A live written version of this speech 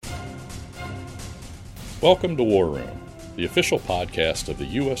Welcome to War Room, the official podcast of the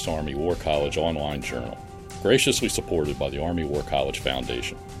U.S. Army War College online journal, graciously supported by the Army War College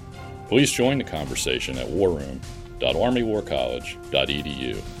Foundation. Please join the conversation at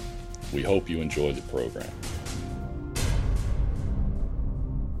warroom.armywarcollege.edu. We hope you enjoy the program.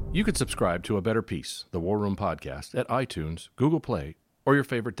 You can subscribe to A Better Peace, the War Room podcast, at iTunes, Google Play, or your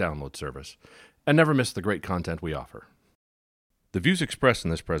favorite download service, and never miss the great content we offer. The views expressed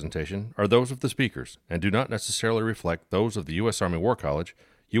in this presentation are those of the speakers and do not necessarily reflect those of the U.S. Army War College,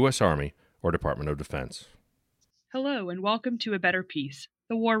 U.S. Army, or Department of Defense. Hello, and welcome to A Better Peace,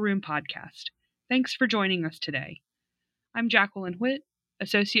 the War Room podcast. Thanks for joining us today. I'm Jacqueline Whitt,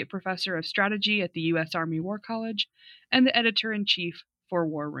 Associate Professor of Strategy at the U.S. Army War College and the Editor-in-Chief for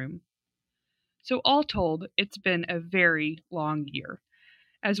War Room. So all told, it's been a very long year.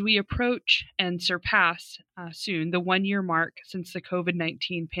 As we approach and surpass soon the one-year mark since the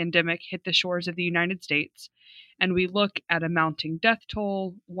COVID-19 pandemic hit the shores of the United States, and we look at a mounting death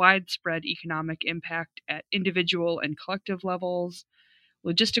toll, widespread economic impact at individual and collective levels,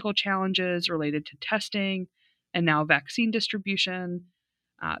 logistical challenges related to testing, and now vaccine distribution,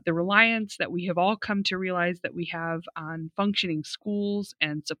 the reliance that we have all come to realize that we have on functioning schools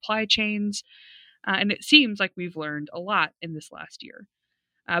and supply chains, and it seems like we've learned a lot in this last year.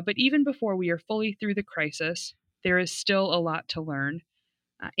 But even before we are fully through the crisis, there is still a lot to learn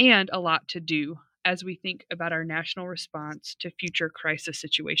and a lot to do as we think about our national response to future crisis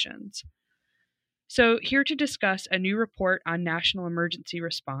situations. So, here to discuss a new report on national emergency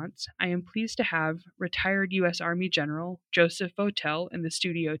response, I am pleased to have retired U.S. Army General Joseph Votel in the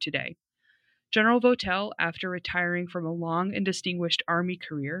studio today. General Votel, after retiring from a long and distinguished Army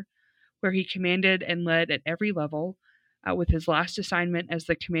career, where he commanded and led at every level, with his last assignment as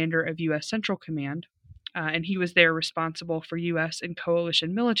the commander of U.S. Central Command, and he was there responsible for U.S. and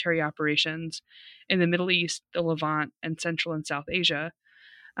coalition military operations in the Middle East, the Levant, and Central and South Asia.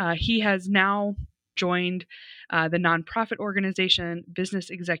 He has now joined the nonprofit organization Business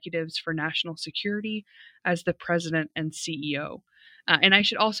Executives for National Security as the president and CEO. And I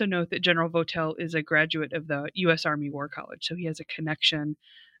should also note that General Votel is a graduate of the U.S. Army War College, so he has a connection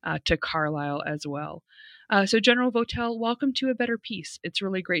to Carlisle as well. So General Votel, welcome to A Better Peace. It's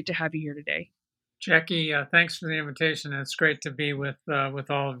really great to have you here today. Jackie, thanks for the invitation. It's great to be with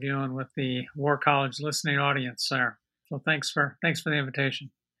all of you and with the War College listening audience there. So thanks for the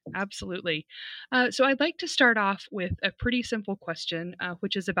invitation. Absolutely. So I'd like to start off with a pretty simple question,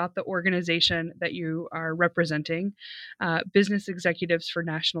 which is about the organization that you are representing, Business Executives for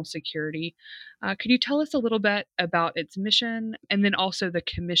National Security. Could you tell us a little bit about its mission and then also the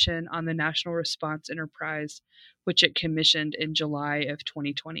Commission on the National Response Enterprise, which it commissioned in July of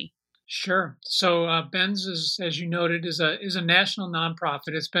 2020? Sure. So BENS, as you noted, is a national nonprofit.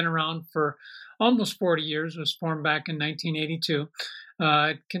 It's been around for almost 40 years. It was formed back in 1982.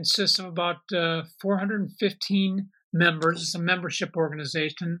 It consists of about 415 members. It's a membership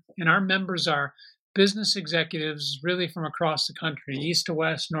organization, and our members are business executives really from across the country, east to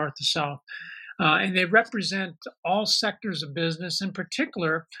west, north to south. And they represent all sectors of business, in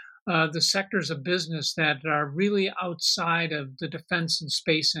particular, the sectors of business that are really outside of the defense and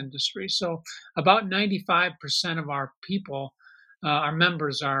space industry. So about 95% of our people, our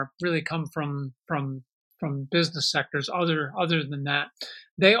members, are really come from business sectors. Other than that,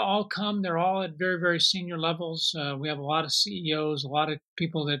 they're all at very, very senior levels. We have a lot of CEOs, a lot of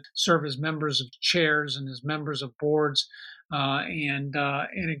people that serve as members of chairs and as members of boards, and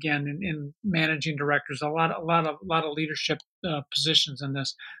again in managing directors. A lot of leadership positions in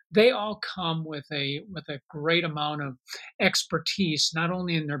this. They all come with a great amount of expertise, not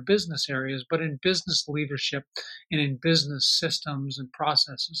only in their business areas, but in business leadership and in business systems and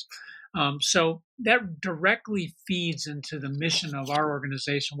processes. So that directly feeds into the mission of our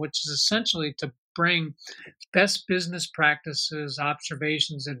organization, which is essentially to bring best business practices,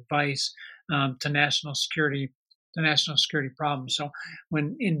 observations, advice to national security problems. So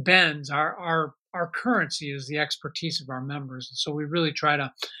when in BENS, our currency is the expertise of our members, and so we really try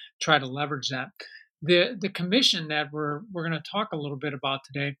to leverage that. The commission that we're going to talk a little bit about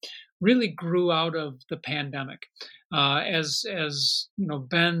today really grew out of the pandemic. As you know,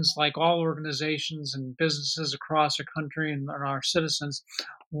 BENS, like all organizations and businesses across the country and our citizens,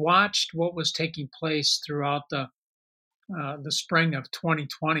 watched what was taking place throughout the spring of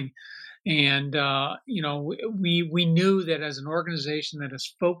 2020. And we knew that as an organization that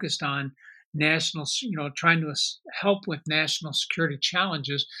is focused on national, trying to help with national security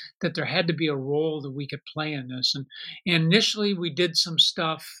challenges, that there had to be a role that we could play in this. And initially, we did some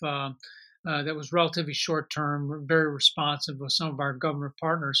stuff that was relatively short term, very responsive with some of our government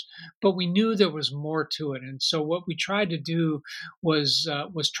partners. But we knew there was more to it, and so what we tried to do was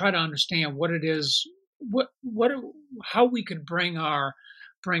try to understand what it is, what how we could bring our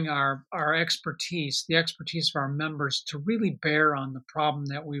expertise, the expertise of our members, to really bear on the problem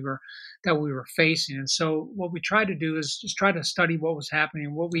that we were facing. And so what we tried to do is just try to study what was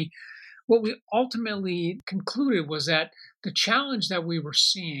happening. What we ultimately concluded was that the challenge that we were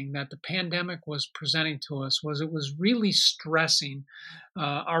seeing, that the pandemic was presenting to us, was it was really stressing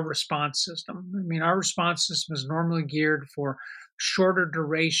our response system. I mean, our response system is normally geared for shorter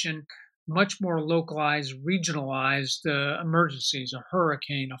duration, much more localized, regionalized emergencies, a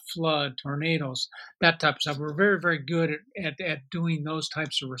hurricane, a flood, tornadoes, that type of stuff. We're very, very good at doing those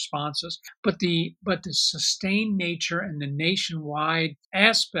types of responses. But the sustained nature and the nationwide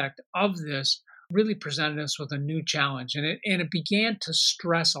aspect of this really presented us with a new challenge, and it began to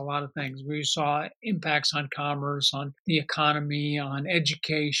stress a lot of things. We saw impacts on commerce, on the economy, on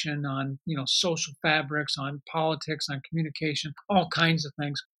education, on social fabrics, on politics, on communication, all kinds of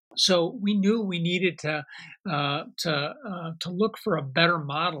things. So we knew we needed to look for a better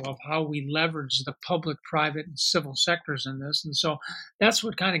model of how we leverage the public, private, and civil sectors in this. And so that's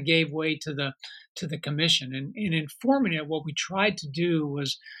what kind of gave way to the commission. And in forming it, what we tried to do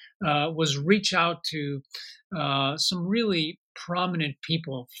was reach out to some really prominent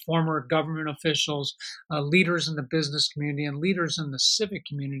people, former government officials, leaders in the business community, and leaders in the civic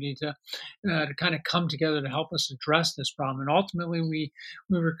community to kind of come together to help us address this problem. And ultimately, we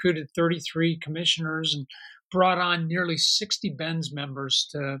recruited 33 commissioners and brought on nearly 60 Benz members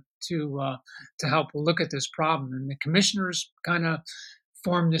to help look at this problem. And the commissioners kind of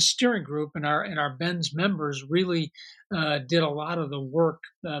formed this steering group, and our Ben's members really did a lot of the work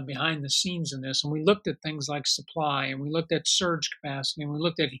behind the scenes in this. And we looked at things like supply, and we looked at surge capacity, and we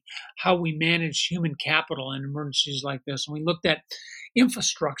looked at how we manage human capital in emergencies like this, and we looked at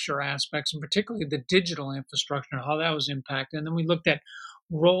infrastructure aspects, and particularly the digital infrastructure and how that was impacted. And then we looked at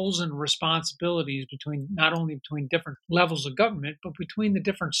roles and responsibilities between not only between different levels of government, but between the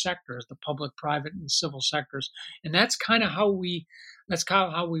different sectors, the public, private, and civil sectors. And that's kind of how we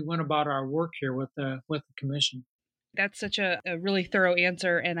went about our work here with the commission. That's such a really thorough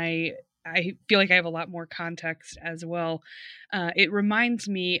answer, and I feel like I have a lot more context as well. It reminds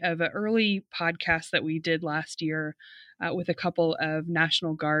me of an early podcast that we did last year with a couple of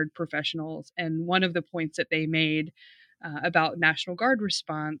National Guard professionals, and one of the points that they made about National Guard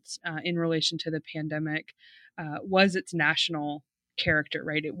response in relation to the pandemic was its national character,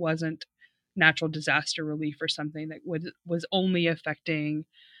 right? It wasn't natural disaster relief or something that was only affecting,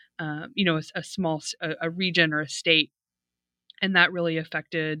 a small a region or a state, and that really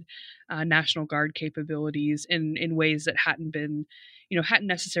affected National Guard capabilities in ways that hadn't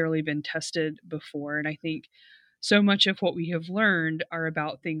necessarily been tested before. And I think so much of what we have learned are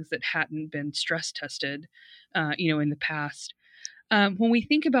about things that hadn't been stress tested, in the past. When we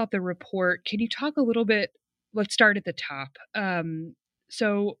think about the report, can you talk a little bit? Let's start at the top.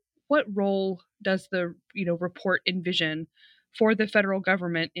 So, what role does the report envision for the federal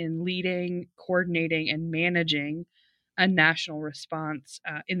government in leading, coordinating, and managing a national response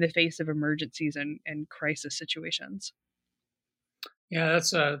in the face of emergencies and crisis situations? Yeah,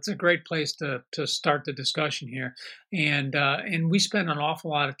 that's a great place to start the discussion here, and we spend an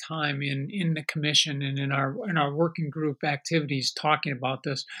awful lot of time in the commission and in our working group activities talking about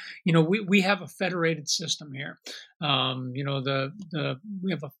this. We have a federated system here. We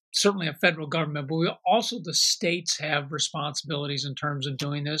have certainly a federal government, but the states have responsibilities in terms of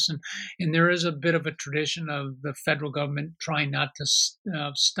doing this, and there is a bit of a tradition of the federal government trying not to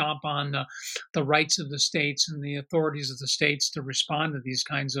stomp on the rights of the states and the authorities of the states to respond to these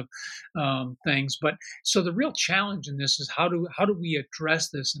kinds of things. But so the real challenge in this is how do we address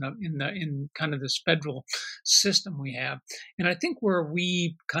this in kind of this federal system we have. And I think where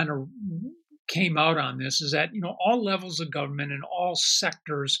we kind of came out on this is that all levels of government and all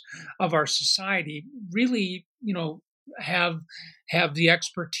sectors of our society really have the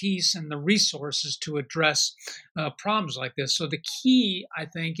expertise and the resources to address problems like this. So the key, I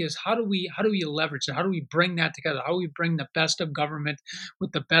think, is how do we leverage it? How do we bring that together? How do we bring the best of government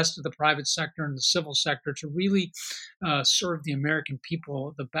with the best of the private sector and the civil sector to really serve the American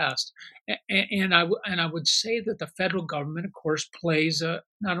people the best? And I would say that the federal government, of course, plays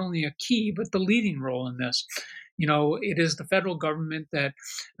not only a key but the leading role in this. It is the federal government that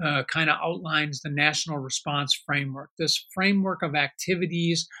kind of outlines the national response framework, this framework of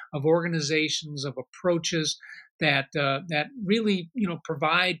activities, of organizations, of approaches that really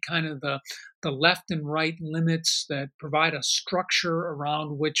provide kind of the left and right limits that provide a structure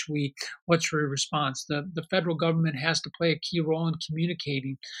around which we respond. The federal government has to play a key role in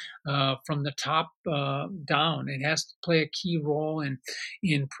communicating from the top down. It has to play a key role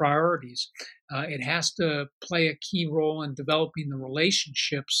in priorities. It has to play a key role in developing the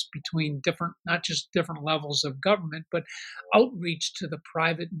relationships between not just different levels of government, but outreach to the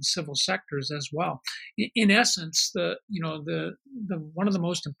private and civil sectors as well. In essence, the one of the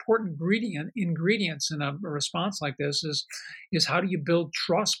most important ingredients in a response like this is how do you build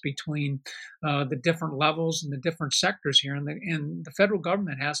trust between the different levels and the different sectors here, and the federal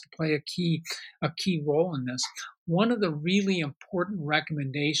government has to play a key role in this. One of the really important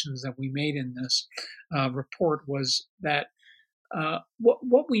recommendations that we made in this report was that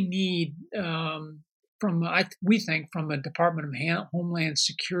what we need we think from a Department of Homeland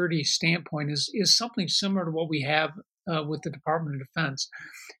Security standpoint is something similar to what we have with the Department of Defense.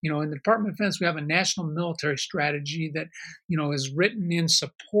 In the Department of Defense, we have a national military strategy that is written in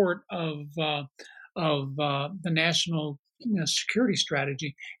support of the national security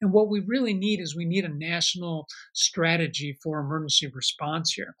strategy. And what we really need is we need a national strategy for emergency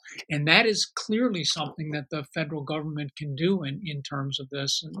response here. And that is clearly something that the federal government can do in terms of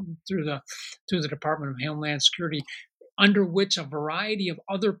this, and through the Department of Homeland Security, under which a variety of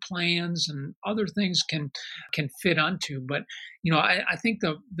other plans and other things can fit onto. But I think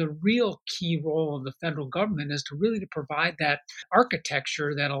the real key role of the federal government is to provide that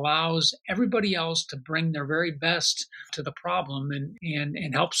architecture that allows everybody else to bring their very best to the problem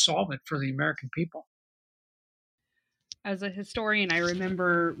and help solve it for the American people. As a historian, I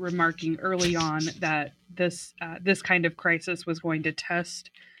remember remarking early on that this kind of crisis was going to test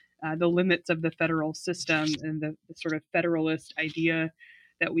the limits of the federal system and the sort of federalist idea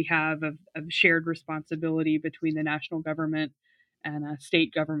that we have of shared responsibility between the national government and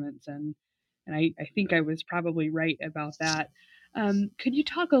state governments. And I think I was probably right about that. Could you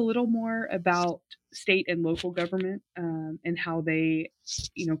talk a little more about state and local government and how they,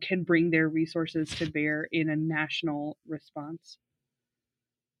 can bring their resources to bear in a national response?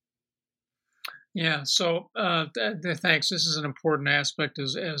 Yeah, so thanks. This is an important aspect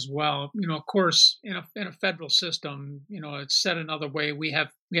as well. Of course, in a federal system, it's said another way. We have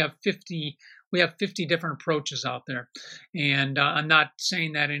 50 different approaches out there, and I'm not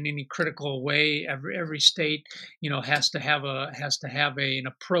saying that in any critical way. Every state, has to have an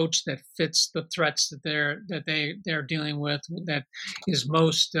approach that fits the threats that they're dealing with, that is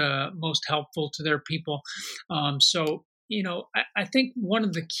most helpful to their people. I think one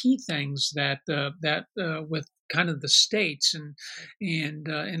of the key things that with kind of the states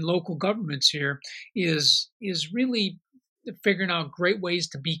and local governments here is really figuring out great ways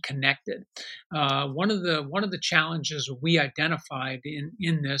to be connected. One of the challenges we identified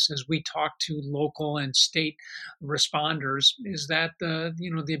in this as we talked to local and state responders is that the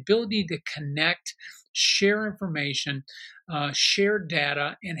ability to connect, share information, share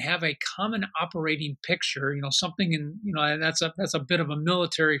data, and have a common operating picture. Something that's a bit of a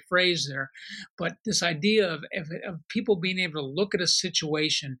military phrase there, but this idea of people being able to look at a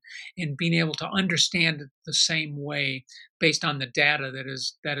situation and being able to understand it the same way based on the data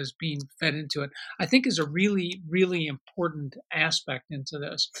that is being fed into it, I think is a really, really important aspect into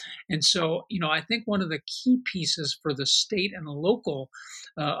this. And so, I think one of the key pieces for the state and the local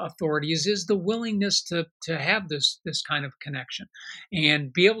authorities is the willingness to have this kind of connection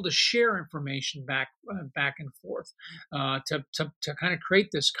and be able to share information back and forth to kind of create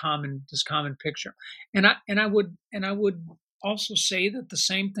this common picture. And I would also say that the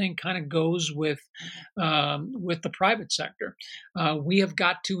same thing kind of goes with the private sector. We have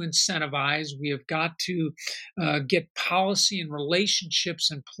got to incentivize. We have got to get policy and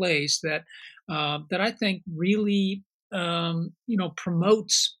relationships in place that I think really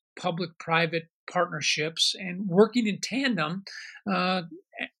promotes public-private partnerships and working in tandem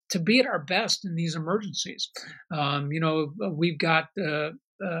to be at our best in these emergencies. We've got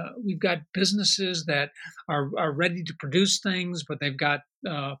businesses that are ready to produce things, but they've got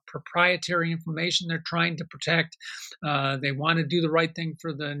proprietary information they're trying to protect. They want to do the right thing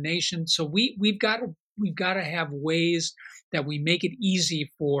for the nation. So we've got to have ways that we make it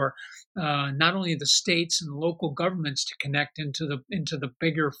easy for not only the states and local governments to connect into the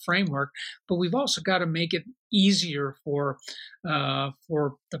bigger framework, but we've also got to make it easier for the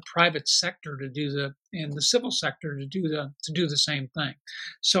private sector and the civil sector to do the same thing.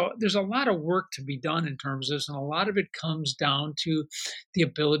 So there's a lot of work to be done in terms of this, and a lot of it comes down to the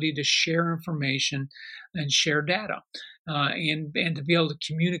ability to share information and share data. and to be able to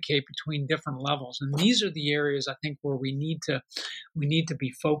communicate between different levels. And these are the areas I think where we need to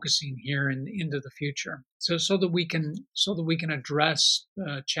be focusing here into the future, so that we can address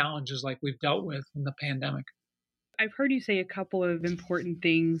challenges like we've dealt with in the pandemic. I've heard you say a couple of important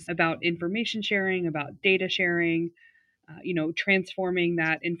things about information sharing, about data sharing, transforming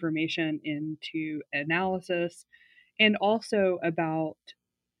that information into analysis, and also about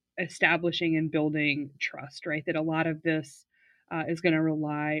establishing and building trust, right? That a lot of this is going to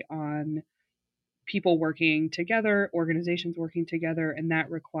rely on people working together, organizations working together, and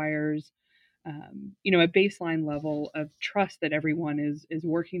that requires a baseline level of trust that everyone is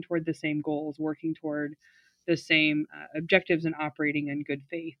working toward the same goals, working toward the same objectives, and operating in good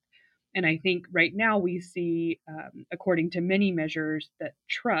faith. And I think right now we see, according to many measures, that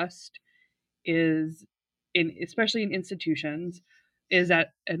trust is especially in institutions, is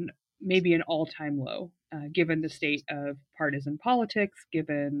at an maybe an all-time low, given the state of partisan politics,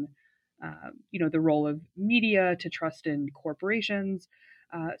 given the role of media to trust in corporations.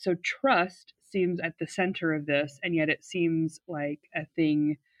 So trust seems at the center of this, and yet it seems like a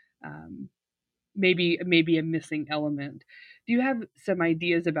thing, um, maybe a missing element. Do you have some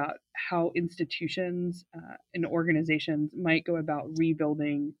ideas about how institutions and organizations might go about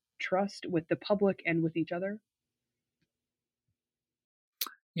rebuilding trust with the public and with each other?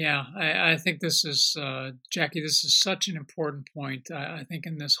 Yeah, I think this is Jackie. This is such an important point. I think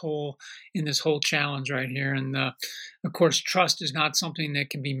in this whole challenge right here, and of course, trust is not something that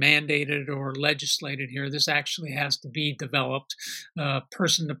can be mandated or legislated here. This actually has to be developed,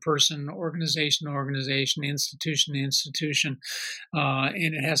 person to person, organization to organization, institution to institution,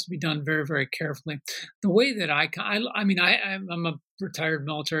 and it has to be done very, very carefully. The way that I mean, I'm a retired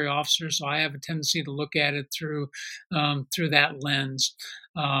military officer, so I have a tendency to look at it through that lens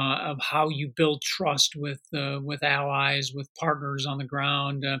of how you build trust with allies, with partners on the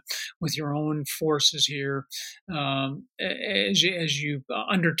ground, with your own forces here, as you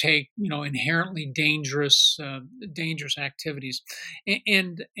undertake inherently dangerous activities,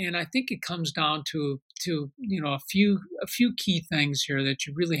 and I think it comes down to a few key things here that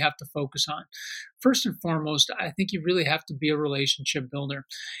you really have to focus on. First and foremost, I think you really have to be a relationship builder,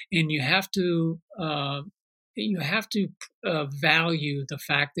 and you have to value the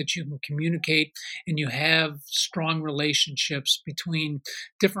fact that you can communicate and you have strong relationships between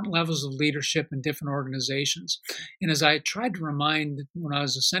different levels of leadership in different organizations. And as I tried to remind when I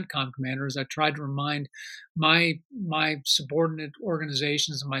was a CENTCOM commander, as I tried to remind my subordinate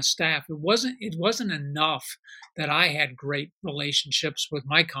organizations and my staff, it wasn't enough that I had great relationships with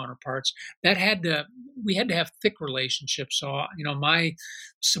my counterparts. We had to have thick relationships. So my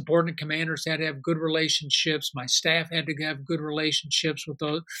subordinate commanders had to have good relationships. My staff had to have good relationships with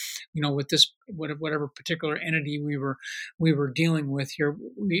those, with this whatever particular entity we were dealing with here.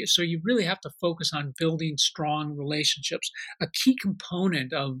 So you really have to focus on building strong relationships. A key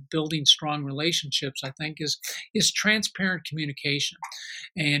component of building strong relationships, I think, is transparent communication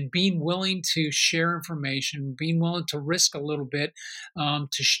and being willing to share information, being willing to risk a little bit,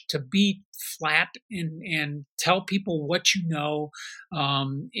 to be flat and tell people what you know,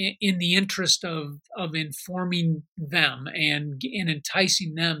 in the interest of informing them and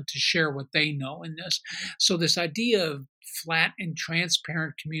enticing them to share what they know in this. So this idea of flat and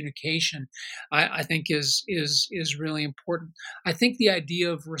transparent communication, I think is really important. I think the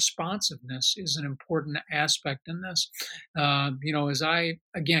idea of responsiveness is an important aspect in this. As I,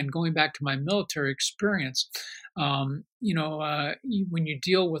 again, going back to my military experience, when you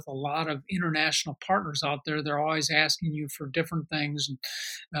deal with a lot of international partners out there, they're always asking you for different things,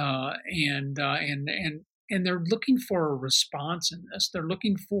 and they're looking for a response in this. They're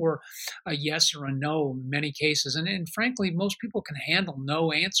looking for a yes or a no in many cases, and frankly, most people can handle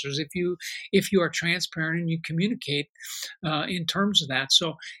no answers if you are transparent and you communicate in terms of that.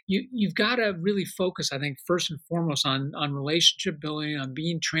 So you've got to really focus, I think, first and foremost on relationship building, on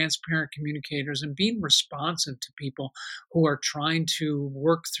being transparent communicators, and being responsive to people who are trying to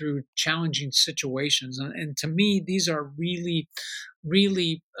work through challenging situations. And to me, these are really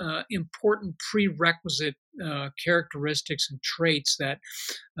important prerequisite characteristics and traits that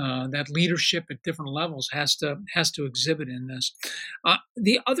leadership at different levels has to exhibit in this.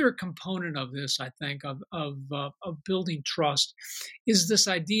 The other component of this, I think, of building trust, is this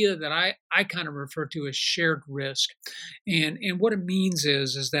idea that I kind of refer to as shared risk, and what it means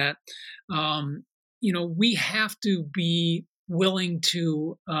is that we have to be willing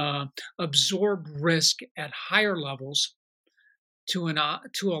to absorb risk at higher levels to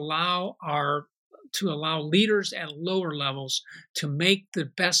allow our allow leaders at lower levels to make the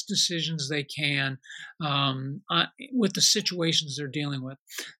best decisions they can with the situations they're dealing with.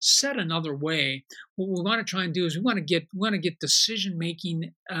 Said another way, what we want to try and do is we want to get decision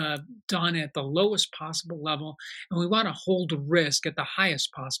making done at the lowest possible level, and we want to hold risk at the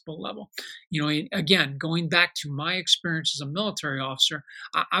highest possible level. Again, going back to my experience as a military officer,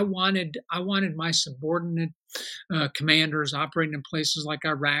 I wanted my subordinate commanders operating in places like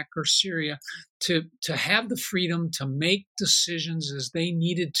Iraq or Syria to have the freedom to make decisions as they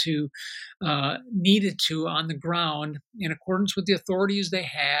needed to on the ground in accordance with the authorities they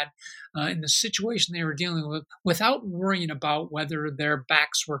had in the situation they were dealing with, without worrying about whether their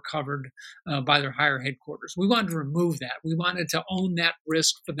backs were covered by their higher headquarters. We wanted to remove that. We wanted to own that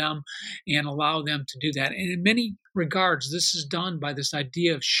risk for them and allow them to do that. And in many regards, this is done by this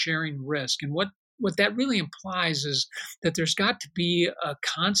idea of sharing risk. And what that really implies is that there's got to be a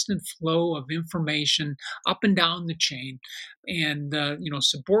constant flow of information up and down the chain. And,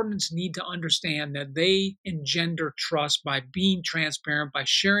 subordinates need to understand that they engender trust by being transparent, by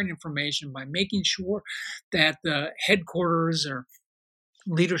sharing information, by making sure that the headquarters or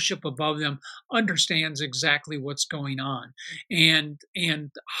leadership above them understands exactly what's going on, and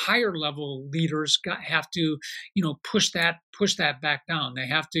higher level leaders have to push that back down. They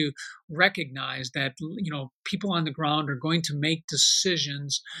have to recognize that people on the ground are going to make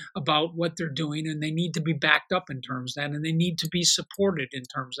decisions about what they're doing, and they need to be backed up in terms of that, and they need to be supported in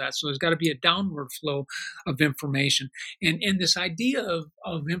terms of that. So there's got to be a downward flow of information, and this idea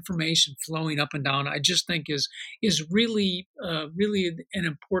of information flowing up and down, I just think is really an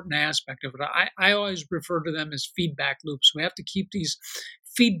important aspect of it. I always refer to them as feedback loops. We have to keep these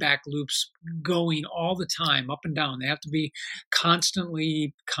feedback loops going all the time, up and down. They have to be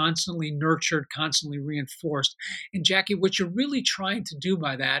constantly nurtured, constantly reinforced. And Jackie, what you're really trying to do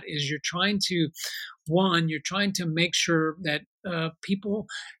by that is you're trying to make sure that people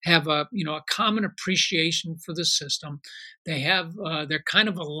have a common appreciation for the system. They're kind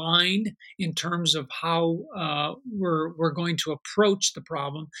of aligned in terms of how we're going to approach the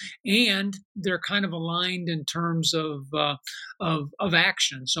problem, and they're kind of aligned in terms of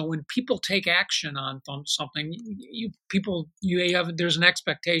action. So when people take action on something, there's an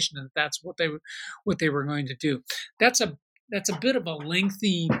expectation that that's what they were going to do. That's a bit of a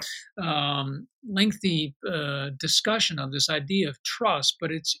lengthy discussion of this idea of trust,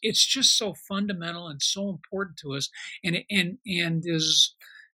 but it's just so fundamental and so important to us, and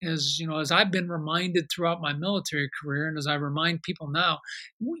as I've been reminded throughout my military career, and as I remind people now,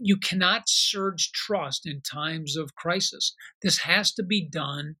 you cannot surge trust in times of crisis. This has to be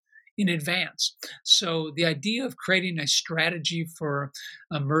done in advance. So the idea of creating a strategy for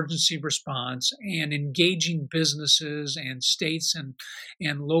emergency response and engaging businesses and states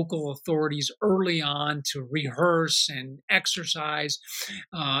and local authorities early on to rehearse and exercise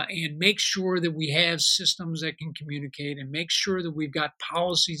and make sure that we have systems that can communicate, and make sure that we've got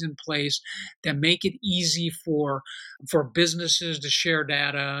policies in place that make it easy for businesses to share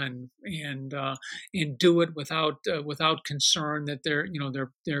data and do it without concern that they're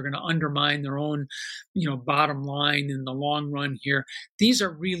going to undermine their own bottom line in the long run here. These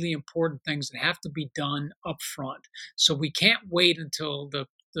are really important things that have to be done up front. So we can't wait until the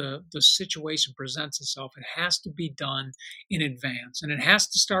situation presents itself. It has to be done in advance, and it has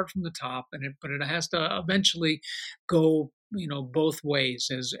to start from the top, but it has to eventually go both ways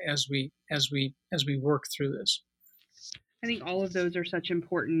as we work through this. I think all of those are such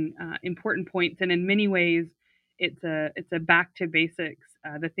important points, and in many ways, it's a back to basics,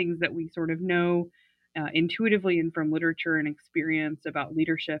 the things that we sort of know intuitively and from literature and experience about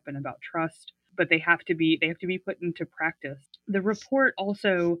leadership and about trust, but they have to be put into practice. The report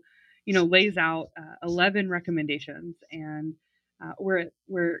also, lays out 11 recommendations, and we're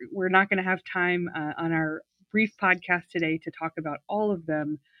not going to have time on our brief podcast today to talk about all of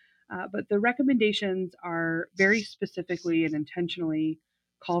them. But the recommendations are very specifically and intentionally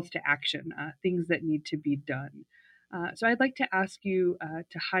calls to action, things that need to be done. So I'd like to ask you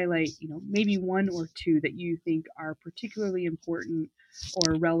to highlight, maybe one or two that you think are particularly important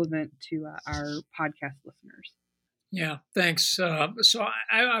or relevant to our podcast listeners. Yeah, thanks. So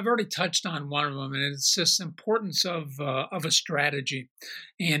I've already touched on one of them, and it's this importance of a strategy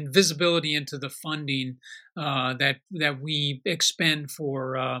and visibility into the funding that we expend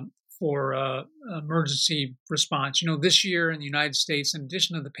for emergency response. This year in the United States, in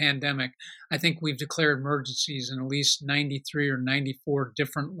addition to the pandemic, I think we've declared emergencies in at least 93 or 94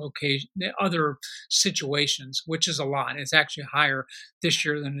 different other situations, which is a lot. It's actually higher this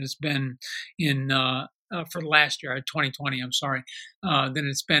year than it's been in for last year, 2020. I'm sorry, than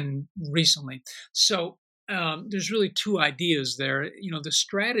it's been recently. So there's really two ideas there. The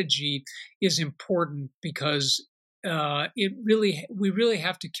strategy is important because we really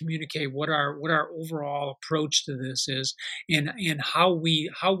have to communicate what our overall approach to this is, and how we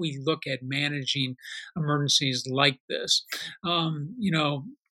look at managing emergencies like this.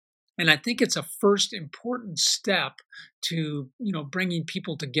 And I think it's a first important step to bringing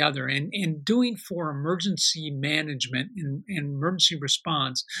people together and doing for emergency management and emergency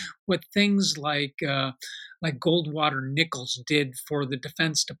response what things like Goldwater Nichols did for the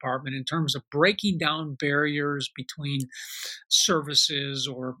Defense Department in terms of breaking down barriers between services,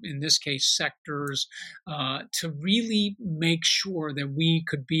 or in this case sectors, to really make sure that we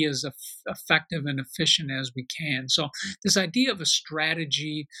could be as effective and efficient as we can. So this idea of a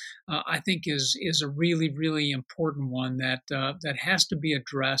strategy, I think, is a really, really important one that has to be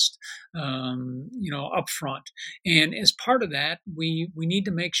addressed, up front. And as part of that, we need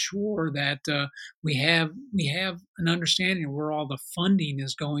to make sure that we have an understanding of where all the funding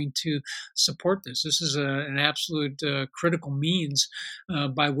is going to support this. This is an absolute critical means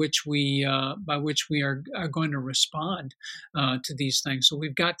by which we are going to respond to these things. So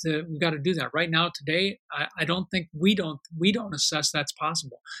we've got to do that right now. Today, I don't think we don't assess that's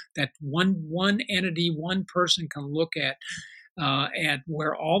possible. That one entity, one person can look at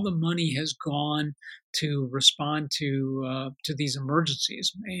where all the money has gone to respond to these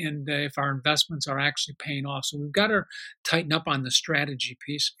emergencies, and if our investments are actually paying off. So we've got to tighten up on the strategy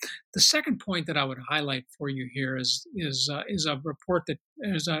piece. The second point that I would highlight for you here is a report that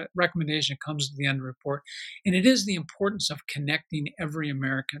is a recommendation that comes at the end of the report, and it is the importance of connecting every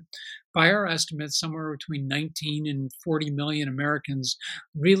American. By our estimates, somewhere between 19 and 40 million Americans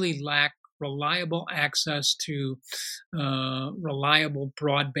really lack reliable access to reliable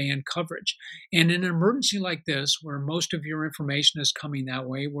broadband coverage. And in an emergency like this, where most of your information is coming that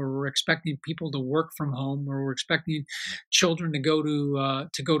way, where we're expecting people to work from home, where we're expecting children to go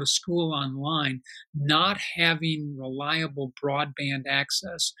to school online, not having reliable broadband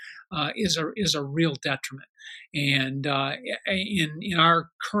access is a real detriment. And in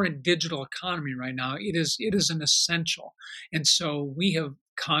our current digital economy right now, it is an essential. And so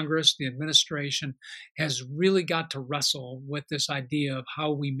Congress, the administration, has really got to wrestle with this idea of how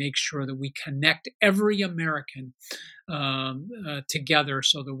we make sure that we connect every American together,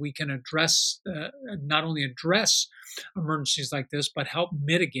 so that we can not only address emergencies like this, but help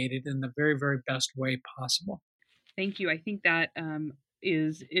mitigate it in the very, very best way possible. Thank you. I think that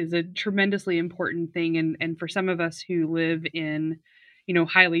is a tremendously important thing, and for some of us who live in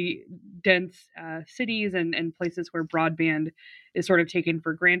highly dense cities and places where broadband is sort of taken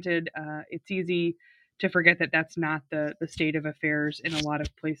for granted, it's easy to forget that that's not the state of affairs in a lot of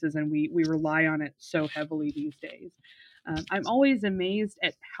places, and we rely on it so heavily these days. I'm always amazed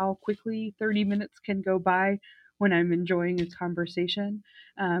at how quickly 30 minutes can go by when I'm enjoying a conversation.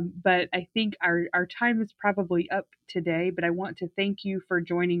 But I think our time is probably up today, but I want to thank you for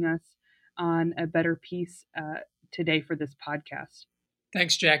joining us on A Better Peace today for this podcast.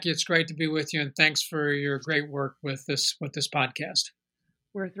 Thanks, Jackie. It's great to be with you, and thanks for your great work with this podcast.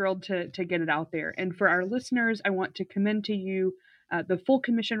 We're thrilled to get it out there. And for our listeners, I want to commend to you the full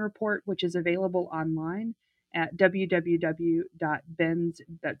commission report, which is available online at www.bens.org.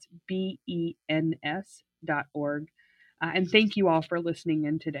 And thank you all for listening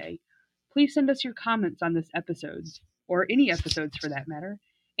in today. Please send us your comments on this episode, or any episodes for that matter,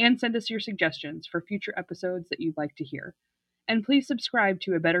 and send us your suggestions for future episodes that you'd like to hear. And please subscribe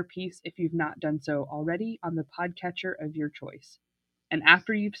to A Better Peace if you've not done so already on the podcatcher of your choice. And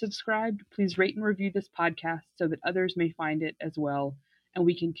after you've subscribed, please rate and review this podcast so that others may find it as well, and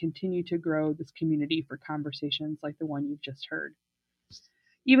we can continue to grow this community for conversations like the one you've just heard.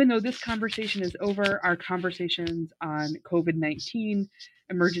 Even though this conversation is over, our conversations on COVID-19,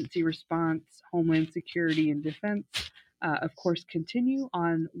 emergency response, homeland security, and defense, of course, continue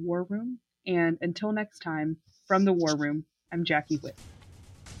on War Room. And until next time, from the War Room, I'm Jackie Witt.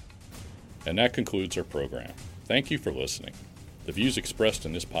 And that concludes our program. Thank you for listening. The views expressed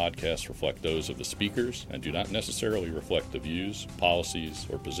in this podcast reflect those of the speakers and do not necessarily reflect the views, policies,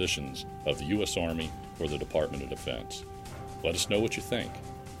 or positions of the U.S. Army or the Department of Defense. Let us know what you think.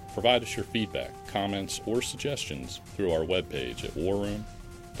 Provide us your feedback, comments, or suggestions through our webpage at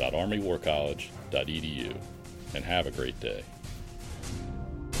warroom.armywarcollege.edu. And have a great day.